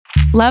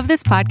Love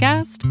this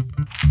podcast?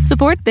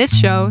 Support this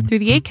show through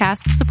the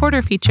Acast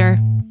supporter feature.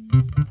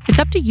 It's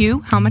up to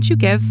you how much you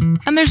give,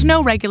 and there's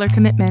no regular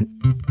commitment.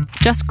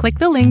 Just click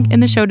the link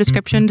in the show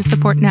description to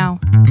support now.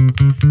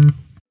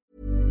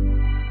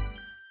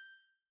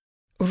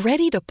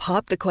 Ready to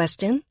pop the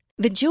question?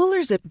 The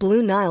jewelers at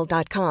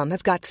BlueNile.com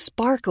have got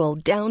sparkle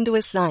down to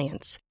a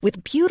science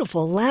with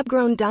beautiful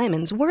lab-grown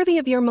diamonds worthy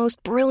of your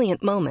most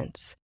brilliant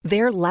moments.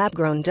 Their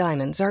lab-grown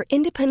diamonds are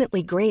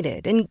independently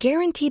graded and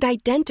guaranteed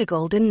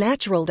identical to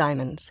natural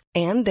diamonds,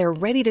 and they're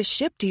ready to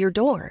ship to your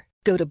door.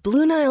 Go to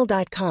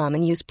BlueNile.com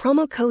and use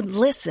promo code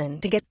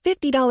LISTEN to get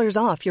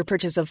 $50 off your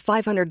purchase of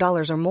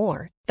 $500 or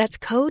more. That's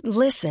code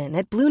LISTEN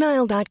at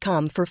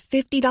BlueNile.com for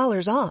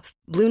 $50 off.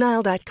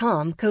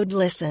 BlueNile.com, code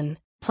LISTEN.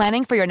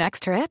 Planning for your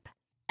next trip?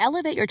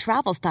 Elevate your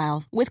travel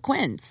style with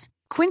Quince.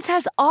 Quince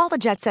has all the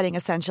jet-setting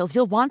essentials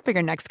you'll want for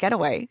your next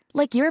getaway,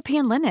 like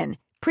European linen,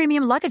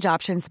 premium luggage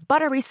options,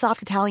 buttery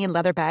soft Italian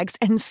leather bags,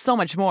 and so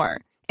much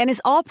more. And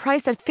is all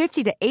priced at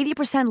 50 to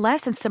 80%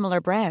 less than similar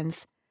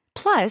brands.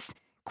 Plus,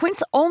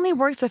 Quince only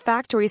works with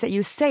factories that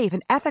use safe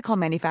and ethical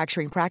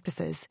manufacturing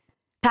practices.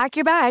 Pack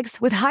your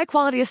bags with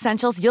high-quality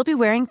essentials you'll be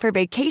wearing for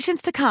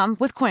vacations to come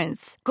with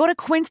Quince. Go to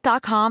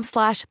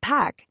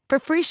quince.com/pack for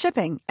free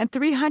shipping and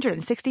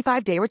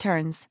 365-day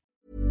returns.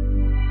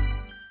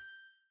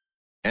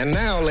 And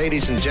now,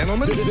 ladies and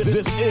gentlemen,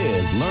 this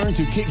is Learn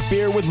to Kick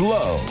Fear with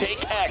Low.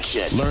 Take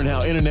action. Learn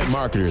how internet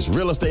marketers,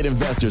 real estate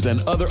investors, and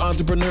other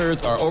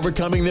entrepreneurs are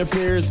overcoming their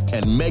fears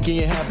and making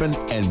it happen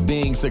and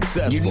being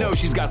successful. You know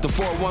she's got the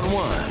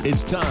 411.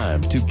 It's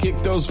time to kick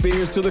those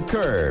fears to the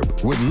curb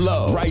with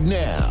Low. Right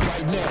now.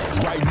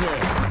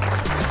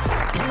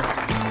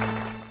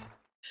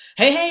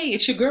 Hey,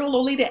 it's your girl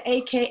Lolita,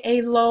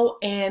 aka Low,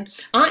 and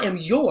I am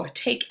your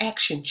Take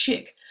Action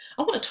chick.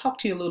 I want to talk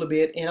to you a little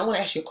bit, and I want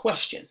to ask you a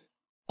question.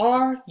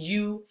 Are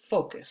you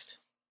focused?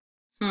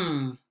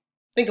 Think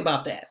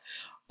about that.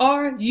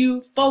 Are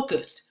you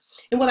focused?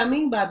 And what I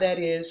mean by that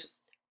is,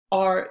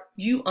 are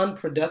you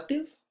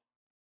unproductive?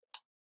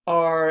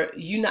 Are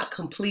you not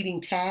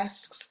completing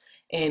tasks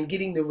and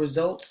getting the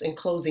results and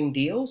closing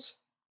deals?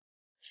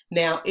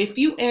 Now, if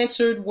you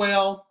answered,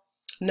 well,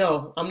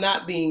 no, I'm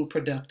not being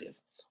productive,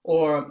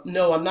 or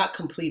no, I'm not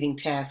completing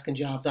tasks and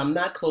jobs, I'm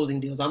not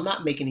closing deals, I'm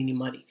not making any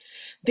money,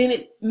 then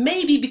it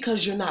may be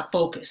because you're not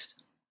focused.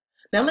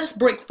 Now let's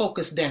break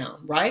focus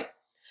down, right?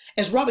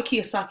 As Robert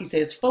Kiyosaki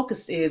says,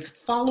 focus is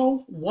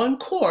follow one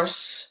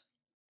course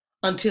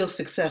until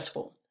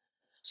successful.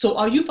 So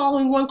are you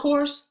following one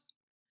course?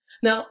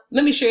 Now,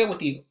 let me share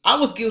with you. I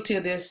was guilty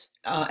of this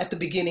at the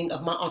beginning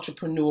of my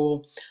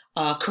entrepreneurial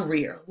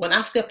career. When I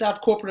stepped out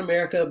of corporate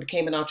America,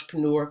 became an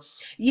entrepreneur,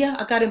 yeah,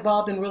 I got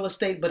involved in real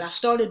estate, but I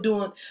started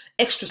doing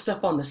extra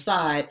stuff on the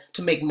side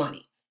to make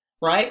money,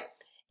 right?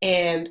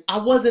 And I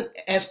wasn't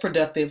as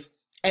productive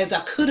as I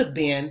could have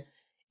been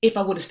if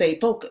I would have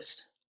stayed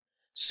focused.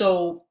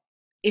 So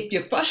if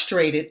you're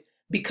frustrated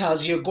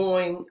because you're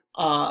going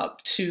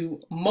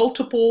to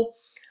buying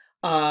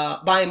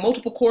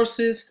multiple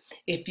courses,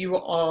 if you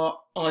are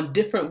on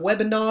different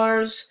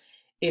webinars,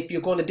 if you're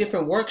going to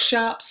different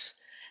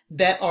workshops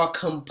that are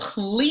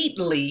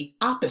completely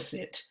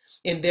opposite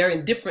and they're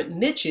in different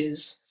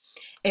niches,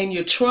 and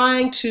you're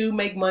trying to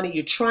make money,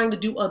 you're trying to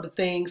do other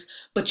things,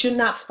 but you're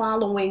not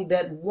following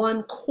that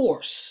one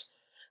course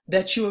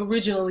that you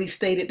originally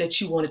stated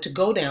that you wanted to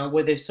go down,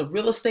 whether it's a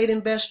real estate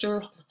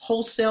investor,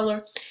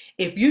 wholesaler.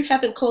 If you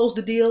haven't closed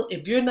the deal,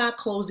 if you're not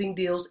closing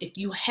deals, if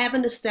you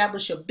haven't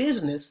established a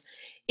business,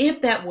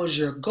 if that was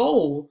your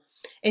goal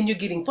and you're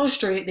getting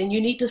frustrated, then you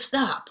need to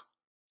stop.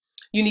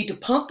 You need to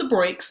pump the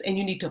brakes and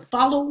you need to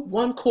follow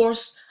one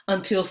course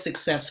until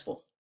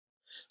successful.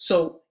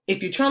 So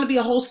if you're trying to be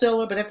a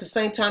wholesaler, but at the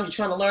same time, you're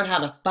trying to learn how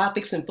to buy,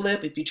 fix, and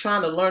flip, if you're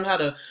trying to learn how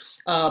to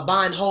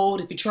buy and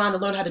hold, if you're trying to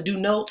learn how to do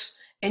notes,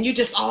 and you're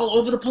just all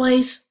over the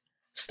place,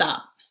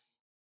 stop.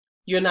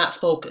 You're not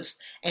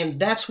focused. And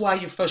that's why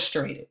you're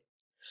frustrated.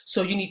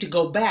 So you need to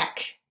go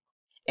back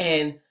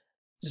and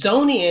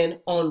zone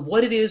in on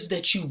what it is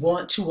that you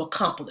want to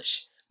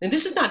accomplish. And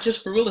this is not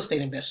just for real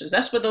estate investors.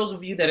 That's for those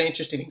of you that are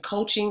interested in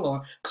coaching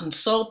or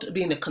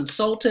being a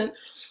consultant,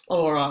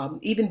 or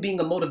even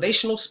being a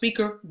motivational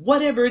speaker,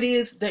 whatever it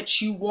is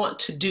that you want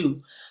to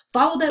do.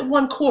 Follow that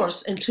one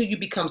course until you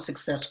become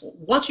successful.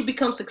 Once you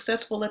become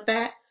successful at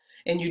that,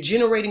 and you're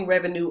generating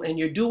revenue and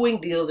you're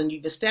doing deals and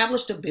you've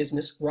established a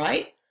business,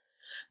 right?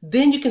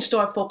 Then you can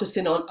start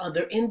focusing on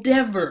other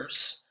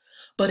endeavors.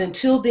 But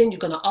until then, you're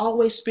going to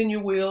always spin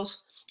your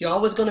wheels. You're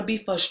always going to be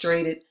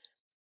frustrated.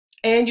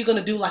 And you're going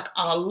to do like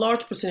a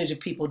large percentage of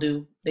people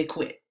do. They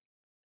quit.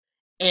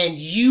 And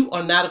you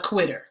are not a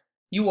quitter.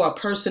 You are a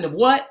person of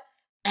what?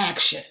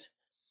 Action.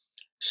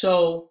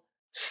 So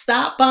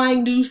stop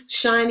buying new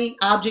shiny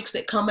objects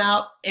that come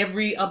out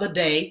every other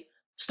day.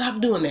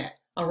 Stop doing that.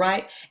 All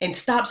right. And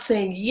stop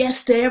saying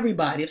yes to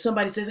everybody. If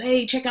somebody says,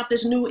 hey, check out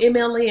this new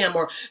MLM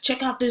or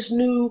check out this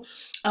new,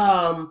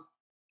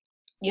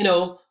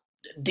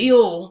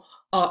 deal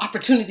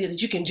opportunity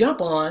that you can jump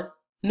on.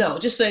 No,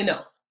 just say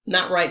no,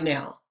 not right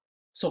now.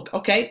 So,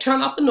 okay,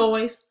 turn off the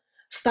noise,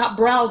 Stop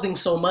browsing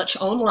so much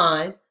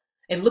online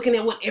and looking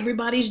at what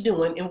everybody's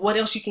doing and what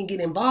else you can get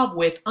involved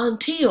with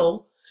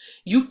until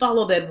you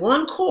follow that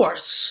one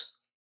course,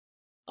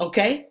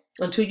 okay?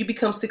 Until you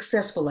become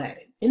successful at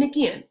it. And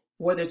again,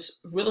 whether it's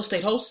real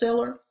estate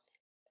wholesaler,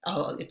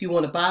 if you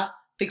want to buy,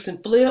 fix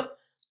and flip,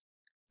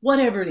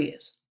 whatever it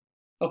is,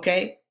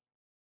 okay?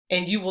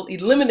 And you will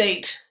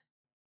eliminate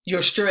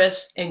your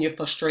stress and your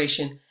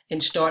frustration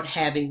and start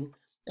having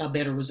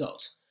better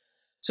results.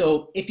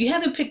 So if you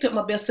haven't picked up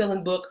my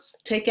best-selling book,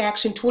 Take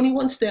Action,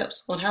 21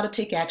 Steps on How to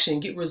Take Action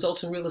and Get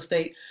Results in Real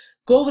Estate,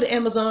 go over to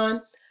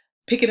Amazon,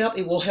 pick it up.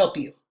 It will help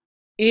you.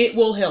 It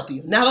will help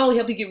you. Not only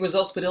help you get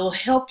results, but it will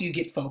help you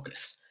get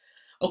focused.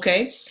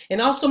 Okay?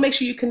 And also make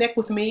sure you connect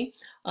with me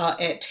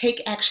at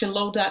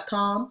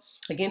takeactionlow.com.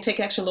 Again,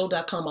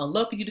 takeactionlow.com. I'd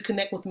love for you to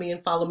connect with me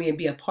and follow me and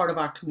be a part of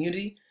our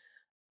community.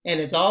 And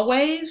as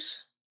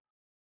always,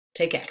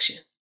 take action.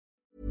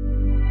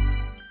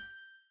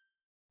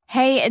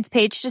 Hey, it's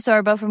Paige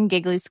DeSorbo from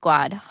Giggly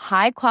Squad.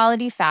 High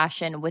quality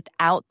fashion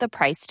without the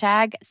price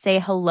tag. Say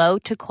hello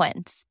to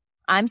Quince.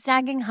 I'm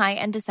snagging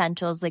high-end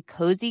essentials like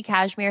cozy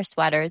cashmere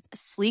sweaters,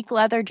 sleek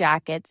leather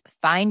jackets,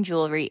 fine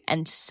jewelry,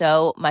 and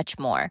so much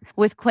more.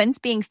 With Quince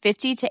being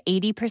 50 to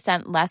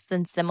 80% less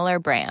than similar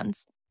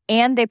brands.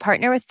 And they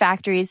partner with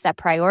factories that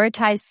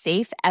prioritize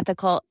safe,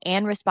 ethical,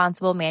 and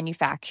responsible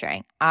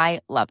manufacturing. I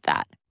love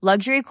that.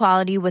 Luxury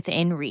quality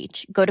within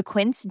reach. Go to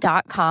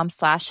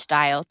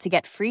quince.com/style to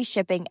get free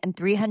shipping and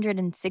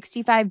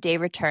 365-day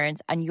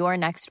returns on your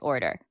next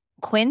order.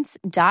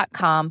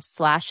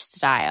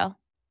 Quince.com/style.